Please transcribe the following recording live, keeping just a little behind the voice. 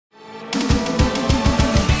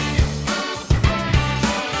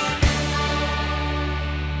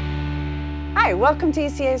Hi, welcome to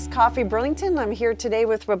ECA's Coffee Burlington. I'm here today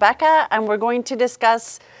with Rebecca, and we're going to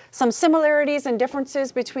discuss some similarities and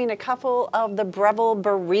differences between a couple of the Breville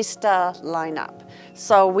Barista lineup.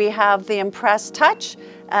 So we have the Impress Touch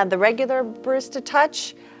and the regular Barista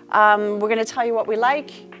Touch. We're going to tell you what we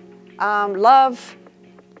like, love,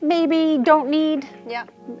 maybe don't need. Yeah.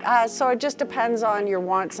 So it just depends on your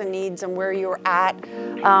wants and needs and where you're at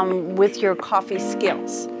with your coffee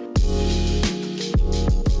skills.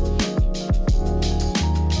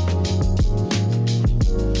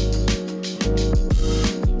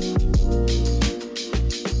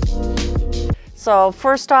 So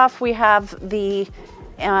first off, we have the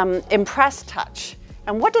Impress Touch.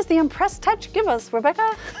 And what does the Impress Touch give us,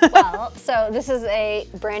 Rebecca? Well, so this is a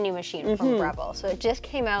brand new machine from Breville. So it just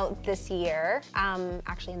came out this year,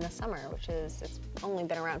 actually in the summer, which is, it's only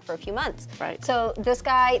been around for a few months. Right. So this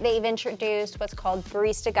guy, they've introduced what's called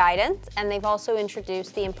Barista Guidance, and they've also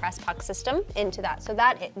introduced the Impress Puck system into that. So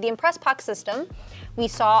the Impress Puck system we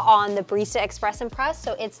saw on the Barista Express Impress.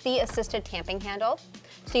 So it's the assisted tamping handle.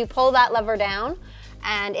 So you pull that lever down,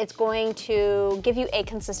 and it's going to give you a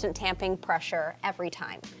consistent tamping pressure every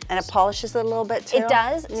time. And it polishes it a little bit too? It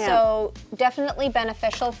does, yeah. So definitely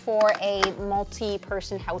beneficial for a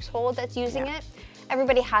multi-person household that's using it.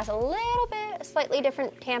 Everybody has a slightly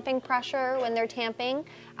different tamping pressure when they're tamping,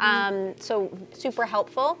 so super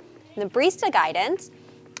helpful. The Barista Guidance,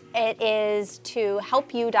 it is to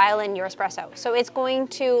help you dial in your espresso. So it's going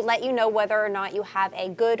to let you know whether or not you have a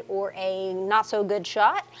good or a not so good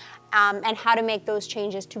shot, and how to make those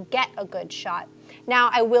changes to get a good shot. Now,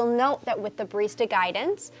 I will note that with the Barista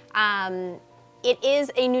Guidance, it is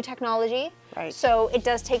a new technology, right. So it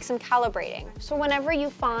does take some calibrating. So whenever you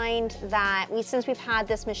find that, since we've had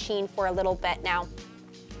this machine for a little bit now,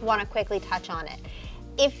 want to quickly touch on it.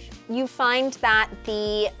 If you find that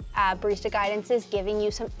the Barista Guidance is giving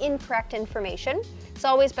you some incorrect information, it's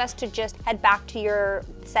always best to just head back to your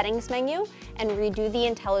settings menu and redo the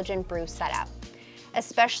Intelligent Brew setup.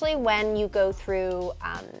 Especially when you go through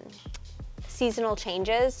seasonal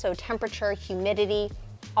changes, so temperature, humidity,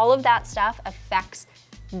 all of that stuff affects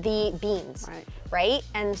the beans, right?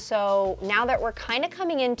 And so now that we're kind of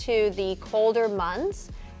coming into the colder months,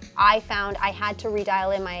 I found I had to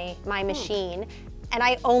redial in my machine, and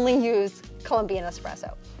I only use Colombian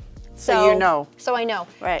espresso. So you know. So I know.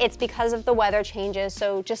 Right. It's because of the weather changes,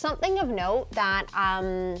 so just something of note that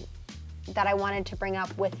that I wanted to bring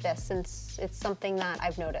up with this, since it's something that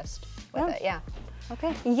I've noticed with it, yeah.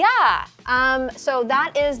 Okay. Yeah, so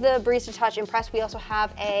that is the Barista Touch Impress. We also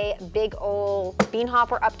have a big old bean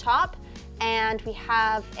hopper up top, and we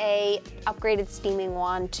have a upgraded steaming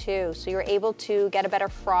wand too. So you're able to get a better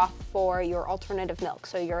froth for your alternative milk.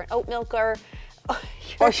 So you're an oat milker.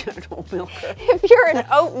 You're an oat milker. If you're an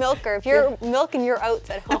oat milker, if you're milking your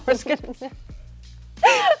oats at home.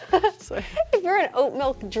 If you're an oat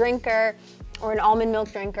milk drinker or an almond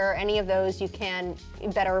milk drinker, any of those, you can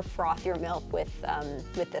better froth your milk with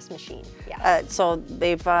this machine. Yeah. So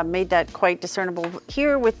they've made that quite discernible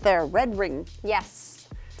here with their red ring. Yes.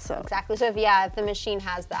 So exactly. So if the machine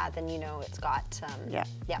has that, then you know it's got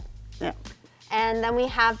yeah. And then we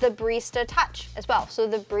have the Barista Touch as well. So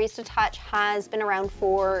the Barista Touch has been around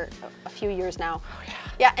for a few years now. Oh yeah.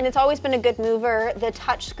 Yeah, and it's always been a good mover. The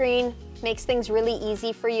touch screen makes things really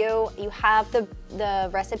easy for you. You have the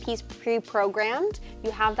recipes pre-programmed.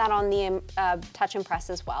 You have that on the Touch Impress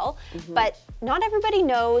as well. But not everybody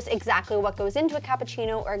knows exactly what goes into a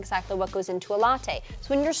cappuccino or exactly what goes into a latte.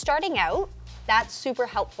 So when you're starting out, that's super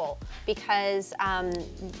helpful, because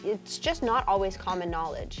it's just not always common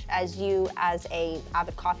knowledge. As you, as a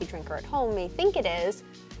avid coffee drinker at home, may think it is,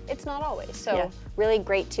 it's not always. So really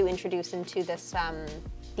great to introduce into this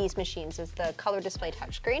these machines is the color display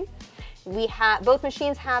touchscreen. We have, both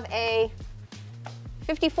machines have a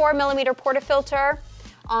 54mm portafilter.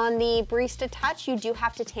 On the Barista Touch, you do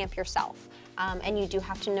have to tamp yourself. And you do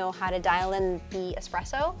have to know how to dial in the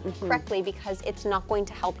espresso correctly, because it's not going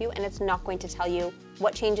to help you, and it's not going to tell you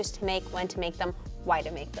what changes to make, when to make them, why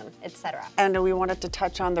to make them, etc. And we wanted to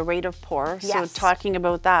touch on the rate of pour. Yes. So talking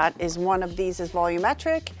about that, is one of these is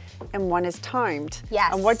volumetric and one is timed.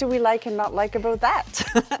 Yes. And what do we like and not like about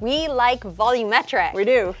that? We like volumetric. We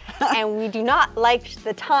do. And we do not like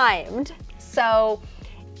the timed. So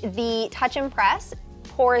the Touch Impress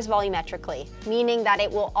pours volumetrically, meaning that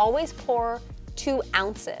it will always pour 2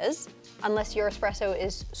 ounces unless your espresso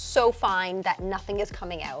is so fine that nothing is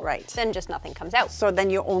coming out. Right. Then just nothing comes out. So then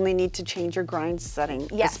you only need to change your grind setting,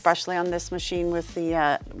 especially on this machine with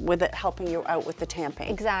the with it helping you out with the tamping.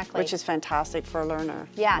 Exactly. Which is fantastic for a learner.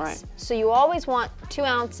 Yes. Right. So you always want 2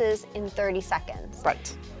 ounces in 30 seconds.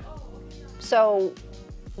 Right. So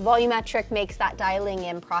volumetric makes that dialing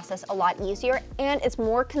in process a lot easier, and it's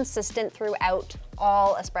more consistent throughout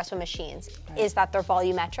all espresso machines, is that they're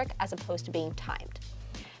volumetric as opposed to being timed.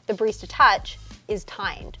 The Barista Touch is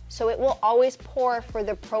timed, so it will always pour for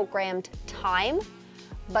the programmed time,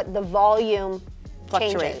 but the volume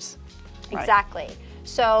changes. Exactly.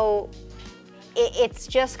 So it's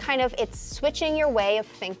just kind of, it's switching your way of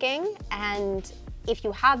thinking, and if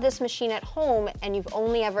you have this machine at home and you've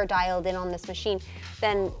only ever dialed in on this machine,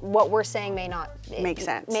 then what we're saying may not make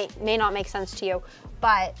sense. May not make sense to you.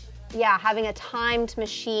 But yeah, having a timed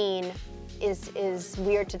machine is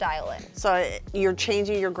weird to dial in. So you're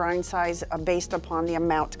changing your grind size based upon the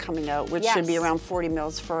amount coming out, which should be around 40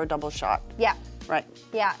 mils for a double shot. Yeah. Right.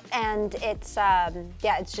 Yeah, and it's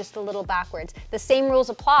it's just a little backwards. The same rules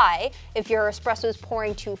apply if your espresso is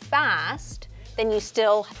pouring too fast, then you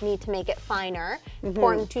still need to make it finer.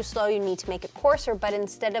 Pouring too slow, you need to make it coarser, but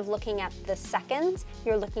instead of looking at the seconds,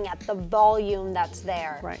 you're looking at the volume that's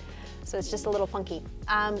there. Right. So it's just a little funky.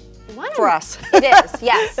 For us. It is,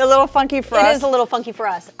 yes. A little funky for us. It is a little funky for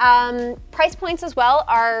us. Price points as well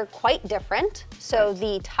are quite different. So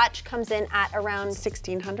the Touch comes in at around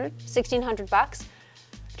 $1,600 bucks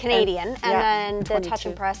Canadian, and then the Touch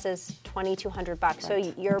Impress is $2,200 bucks. So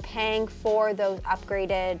you're paying for those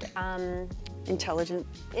upgraded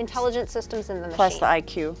intelligent systems in the machine. Plus the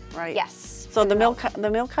IQ, right? Yes. So the milk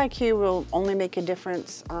IQ will only make a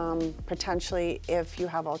difference potentially if you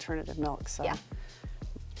have alternative milk. So yeah,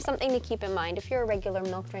 something to keep in mind. If you're a regular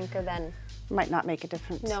milk drinker, then might not make a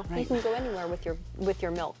difference. No, you can go anywhere with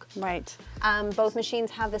your milk. Right. Both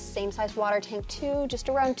machines have the same size water tank too, just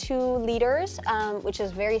around 2 liters, which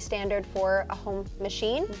is very standard for a home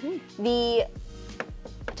machine. The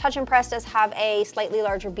Touch Impress does have a slightly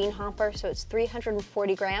larger bean hopper, so it's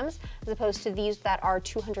 340 grams, as opposed to these that are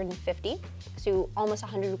 250, so almost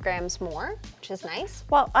 100 grams more, which is nice.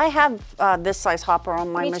 Well, I have this size hopper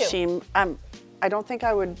on my machine. I don't think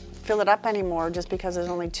I would fill it up anymore just because there's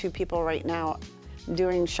only 2 people right now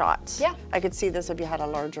doing shots. Yeah. I could see this if you had a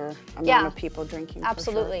larger amount of people drinking.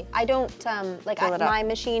 Absolutely. I don't, my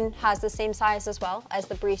machine has the same size as well as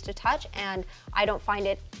the Barista Touch, and I don't find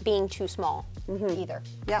it being too small either.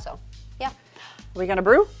 Yeah. So, yeah. Are we gonna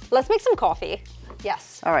brew? Let's make some coffee.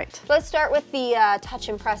 Yes. All right. Let's start with the Touch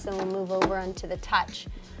Impress, and we'll move over onto the Touch.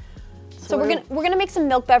 So we're gonna make some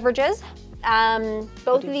milk beverages.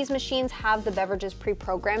 Both of these machines have the beverages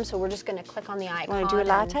pre-programmed, so we're just gonna click on the icon. Want to do a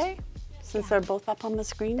latte? Since they're both up on the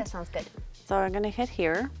screen? That sounds good. So I'm gonna hit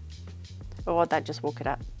here. Oh, that just woke it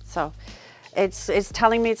up. So it's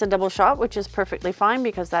telling me it's a double shot, which is perfectly fine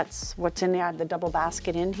because that's what's in there, the double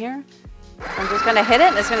basket in here. I'm just gonna hit it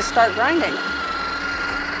and it's gonna start grinding.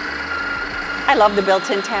 I love the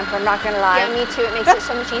built-in tamper, I'm not gonna lie. Yeah, me too, it makes it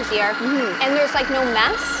so much easier. And there's like no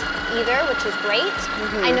mess either, which is great.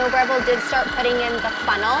 I know Breville did start putting in the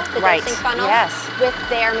funnel, the dosing funnel, with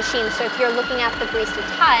their machine. So if you're looking at the Barista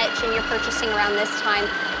Touch and you're purchasing around this time,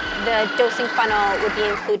 the dosing funnel would be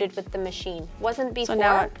included with the machine. Wasn't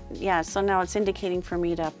before. So now it's indicating for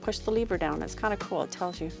me to push the lever down. It's kind of cool, it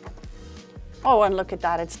tells you. Oh, and look at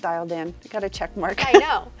that, it's dialed in. You got a check mark. I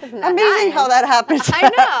know, isn't that amazing nice? How that happens. I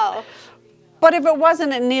know. But if it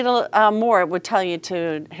wasn't a needle more, it would tell you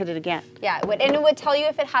to hit it again. Yeah, it would. And it would tell you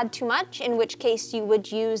if it had too much, in which case you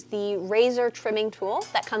would use the razor trimming tool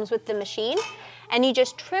that comes with the machine. And you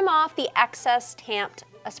just trim off the excess tamped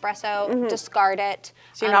espresso, discard it.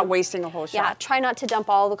 So you're not wasting a whole shot. Yeah, try not to dump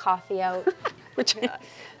all the coffee out.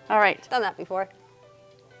 All right. Done that before.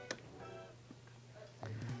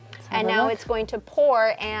 And now it's going to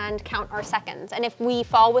pour and count our seconds. And if we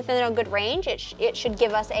fall within a good range, it should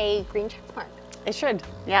give us a green check mark. It should,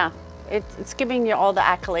 yeah. It's giving you all the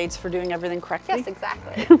accolades for doing everything correctly. Yes,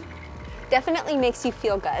 exactly. Definitely makes you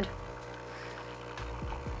feel good.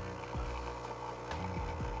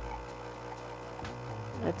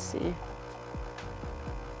 Let's see.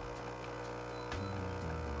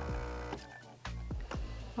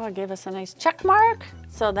 Oh, it gave us a nice check mark.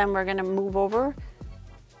 So then we're gonna move over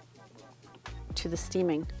to the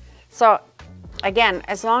steaming. So again,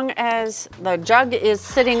 as long as the jug is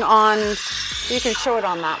sitting on, you can show it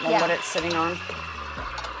on that one, what it's sitting on.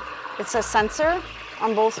 It's a sensor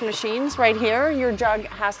on both machines right here. Your jug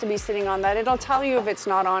has to be sitting on that. It'll tell you if it's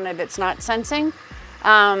not on, if it's not sensing,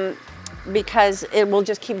 because it will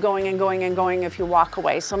just keep going and going and going if you walk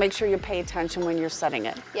away. So make sure you pay attention when you're setting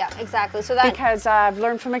it. Yeah, exactly. So that, because I've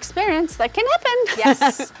learned from experience that can happen.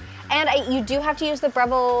 Yes. And you do have to use the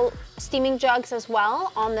Breville steaming jugs as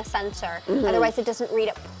well on the sensor. Otherwise it doesn't read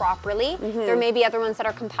it properly. There may be other ones that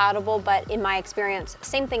are compatible, but in my experience,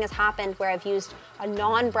 same thing has happened where I've used a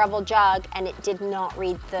non-Breville jug and it did not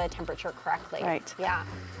read the temperature correctly. Right. Yeah.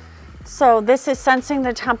 So this is sensing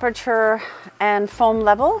the temperature and foam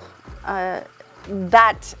level.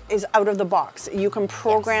 That is out of the box. You can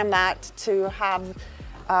program that to have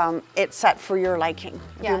it set for your liking.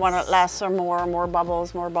 If you want it less or more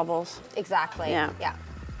bubbles, more bubbles. Exactly. Yeah. Yeah.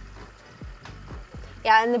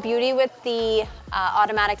 Yeah, and the beauty with the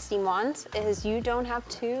automatic steam wands is you don't have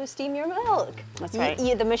to steam your milk. That's right.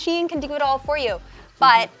 The machine can do it all for you.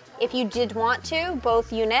 But if you did want to,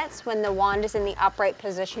 both units, when the wand is in the upright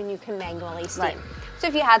position, you can manually steam. Right. So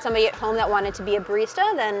if you had somebody at home that wanted to be a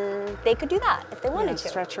barista, then they could do that if they wanted to.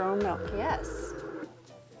 Stretch your own milk. Yes.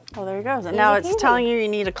 Oh, there you go. And now it's telling you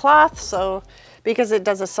need a cloth, so because it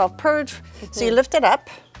does a self-purge. So you lift it up.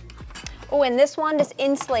 Oh, and this wand is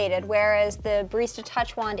insulated, whereas the Barista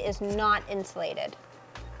Touch wand is not insulated.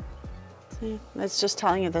 See, it's just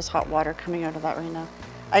telling you there's hot water coming out of that right now.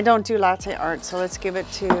 I don't do latte art, so let's give it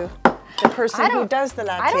to the person who does the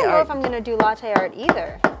latte art. I don't know if I'm going to do latte art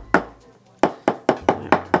either.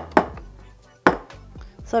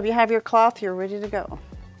 So if you have your cloth, you're ready to go.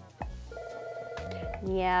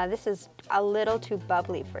 Yeah, this is a little too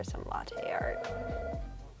bubbly for some latte art.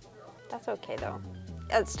 That's okay though.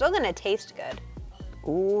 It's still gonna taste good.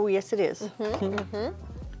 Oh, yes it is. That's really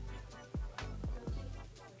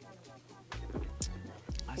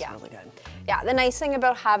good. Yeah, the nice thing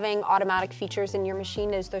about having automatic features in your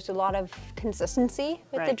machine is there's a lot of consistency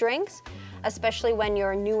with the drinks, especially when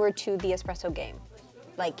you're newer to the espresso game.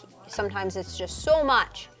 Like sometimes it's just so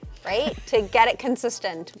much, right? To get it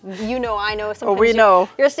consistent. You know, I know sometimes we know.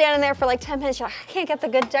 You're standing there for like 10 minutes, you're like, I can't get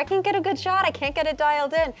a good shot, I can't get it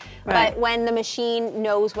dialed in. But when the machine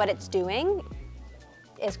knows what it's doing,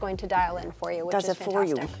 it's going to dial in for you, which is fantastic.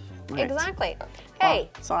 Does it for you. Right. Exactly. Okay.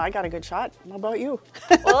 Well, so I got a good shot. How about you?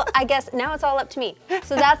 Well, I guess now it's all up to me.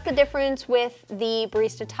 So that's the difference with the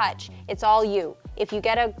Barista Touch. It's all you. If you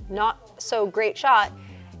get a not so great shot,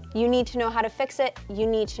 you need to know how to fix it. You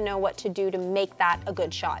need to know what to do to make that a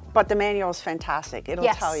good shot. But the manual is fantastic. It'll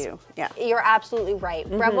tell you. Yeah. You're absolutely right.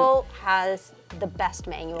 Breville has the best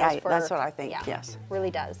manuals for... That's what I think, yes.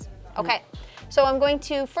 Really does. Okay, so I'm going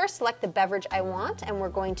to first select the beverage I want, and we're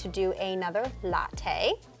going to do another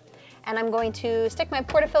latte. And I'm going to stick my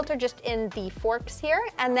portafilter just in the forks here,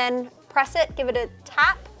 and then press it, give it a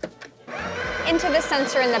tap into the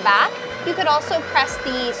sensor in the back. You could also press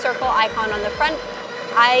the circle icon on the front.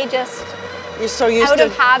 I just, you're so used out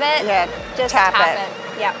of habit, just tap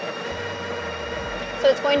it. Yeah. So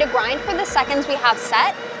it's going to grind for the seconds we have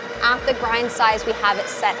set at the grind size we have it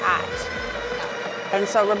set at. And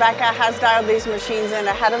so Rebecca has dialed these machines in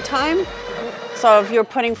ahead of time. So if you're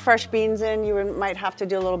putting fresh beans in, you might have to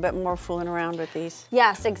do a little bit more fooling around with these.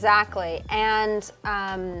 Yes, exactly. And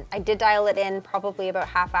I did dial it in probably about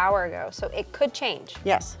half hour ago, so it could change.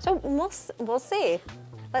 Yes. So we'll see.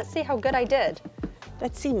 Let's see how good I did.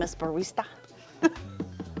 Let's see, Miss Barista.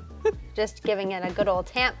 Just giving it a good old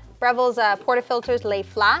tamp. Breville's portafilters lay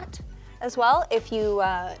flat as well if you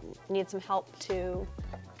need some help to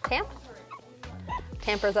tamp.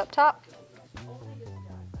 Tamper's up top.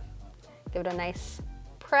 Give it a nice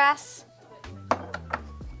press.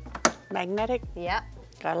 Magnetic. Yeah.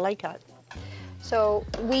 Gotta like that. So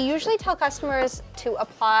we usually tell customers to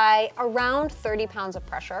apply around 30 pounds of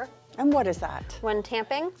pressure. And what is that? When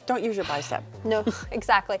tamping. Don't use your bicep. No,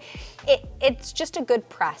 exactly. It's just a good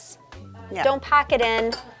press. Yeah. Don't pack it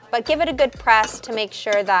in, but give it a good press to make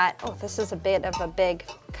sure that, oh, this is a bit of a big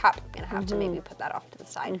cup. I'm gonna have to maybe put that off to the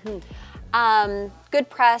side. Good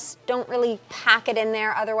press, don't really pack it in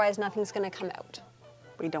there, otherwise nothing's gonna come out.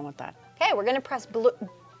 We don't want that. Okay, we're gonna press blue.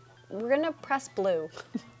 We're gonna press blue.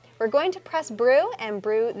 We're going to press brew and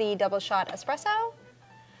brew the double shot espresso.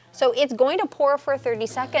 So it's going to pour for 30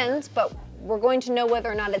 seconds, but we're going to know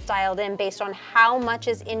whether or not it's dialed in based on how much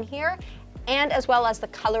is in here and as well as the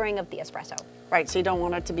coloring of the espresso. Right, so you don't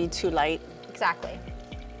want it to be too light. Exactly.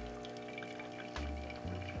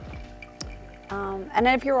 And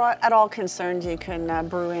if you're at all concerned, you can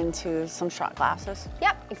brew into some shot glasses.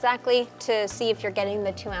 Yep, exactly, to see if you're getting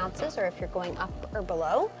the 2 ounces or if you're going up or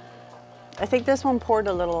below. I think this one poured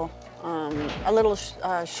a little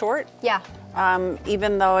short. Yeah.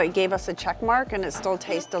 Even though it gave us a check mark and it still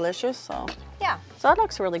tastes delicious, so. Yeah. So that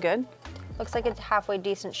looks really good. Looks like it's a halfway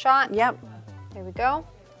decent shot. Yep. There we go.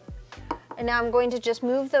 And now I'm going to just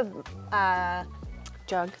move the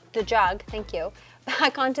jug, thank you,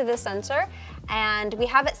 back onto the sensor. And we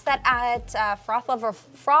have it set at froth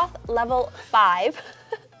level 5.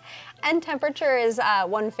 And temperature is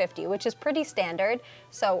 150, which is pretty standard.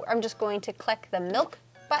 So I'm just going to click the milk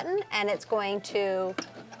button and it's going to,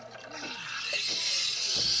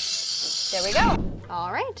 there we go.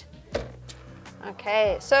 All right.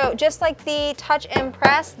 Okay, so just like the Touch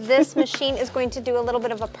Impress, this machine is going to do a little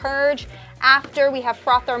bit of a purge after we have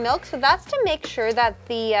frothed our milk. So that's to make sure that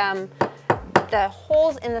the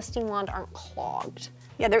holes in the steam wand aren't clogged.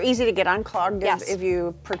 Yeah, they're easy to get unclogged yes. if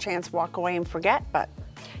you perchance walk away and forget, but.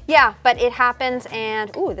 Yeah, but it happens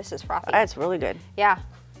and, ooh, this is frothy. That's really good. Yeah,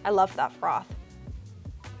 I love that froth.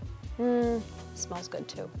 Smells good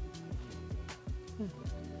too.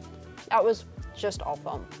 That was just all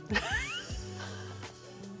foam.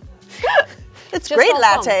 It's just great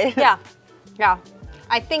latte. Foam. Yeah, yeah.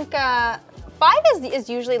 I think 5 is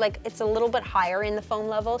usually like, it's a little bit higher in the foam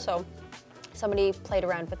level, so somebody played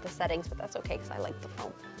around with the settings, but that's okay because I like the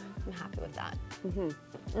foam. I'm happy with that.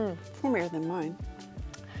 Foamier than mine.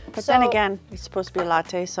 But then again, it's supposed to be a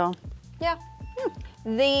latte, so. Yeah.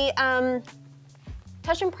 The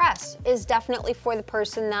Touch Impress is definitely for the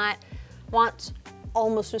person that wants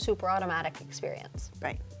almost a super automatic experience.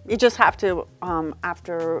 Right. You just have to,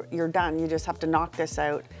 after you're done, you just have to knock this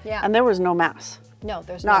out. Yeah. And there was no mess. No,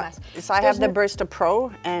 there's no mess. So I have the Barista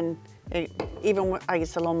Pro, and even I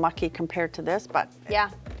guess a little mucky compared to this, but yeah,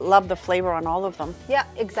 love the flavor on all of them. Yeah,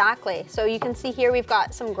 exactly. So you can see here we've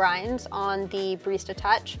got some grinds on the Barista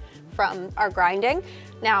Touch from our grinding.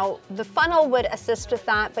 Now the funnel would assist with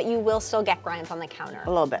that, but you will still get grinds on the counter. A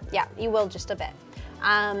little bit. Yeah, you will just a bit.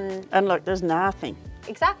 And look, there's nothing.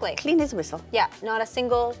 Exactly. Clean as a whistle. Yeah, not a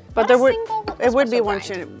single. But there would, it would be once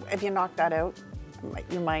if you knock that out,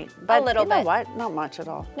 you might. But a little bit. You know what? Not much at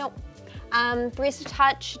all. Nope. Barista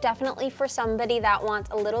Touch, definitely for somebody that wants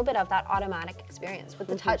a little bit of that automatic experience. With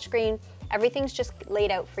the touchscreen, everything's just laid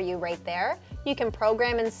out for you right there. You can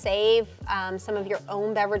program and save some of your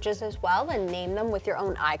own beverages as well and name them with your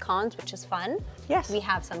own icons, which is fun. Yes. We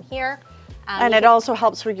have some here. And it also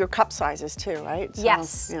helps with your cup sizes too, right? So,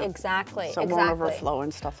 yes, yeah. exactly. So it won't overflow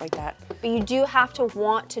and stuff like that. But you do have to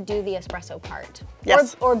want to do the espresso part.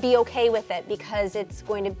 Yes. Or be okay with it because it's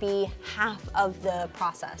going to be half of the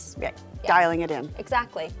process. Yeah, dialing it in.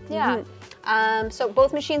 Exactly, yeah. So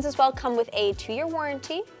both machines as well come with a 2-year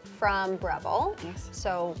warranty from Breville. Yes.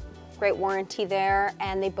 So great warranty there.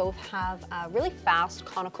 And they both have really fast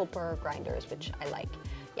conical burr grinders, which I like.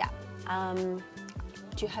 Yeah.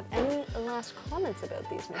 Do you have any last comments about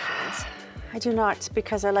these machines? I do not,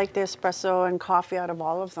 because I like the espresso and coffee out of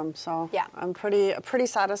all of them. So yeah, I'm pretty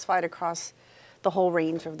satisfied across the whole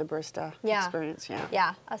range of the barista experience. Yeah.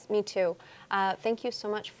 Yeah, me too. Thank you so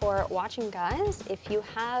much for watching, guys. If you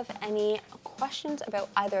have any questions about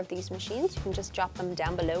either of these machines, you can just drop them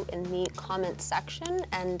down below in the comments section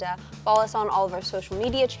and follow us on all of our social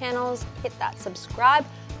media channels. Hit that subscribe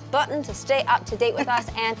button to stay up to date with us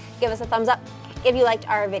and give us a thumbs up if you liked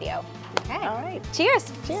our video. Okay. All right.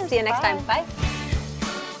 Cheers. Cheers. See you next time. Bye.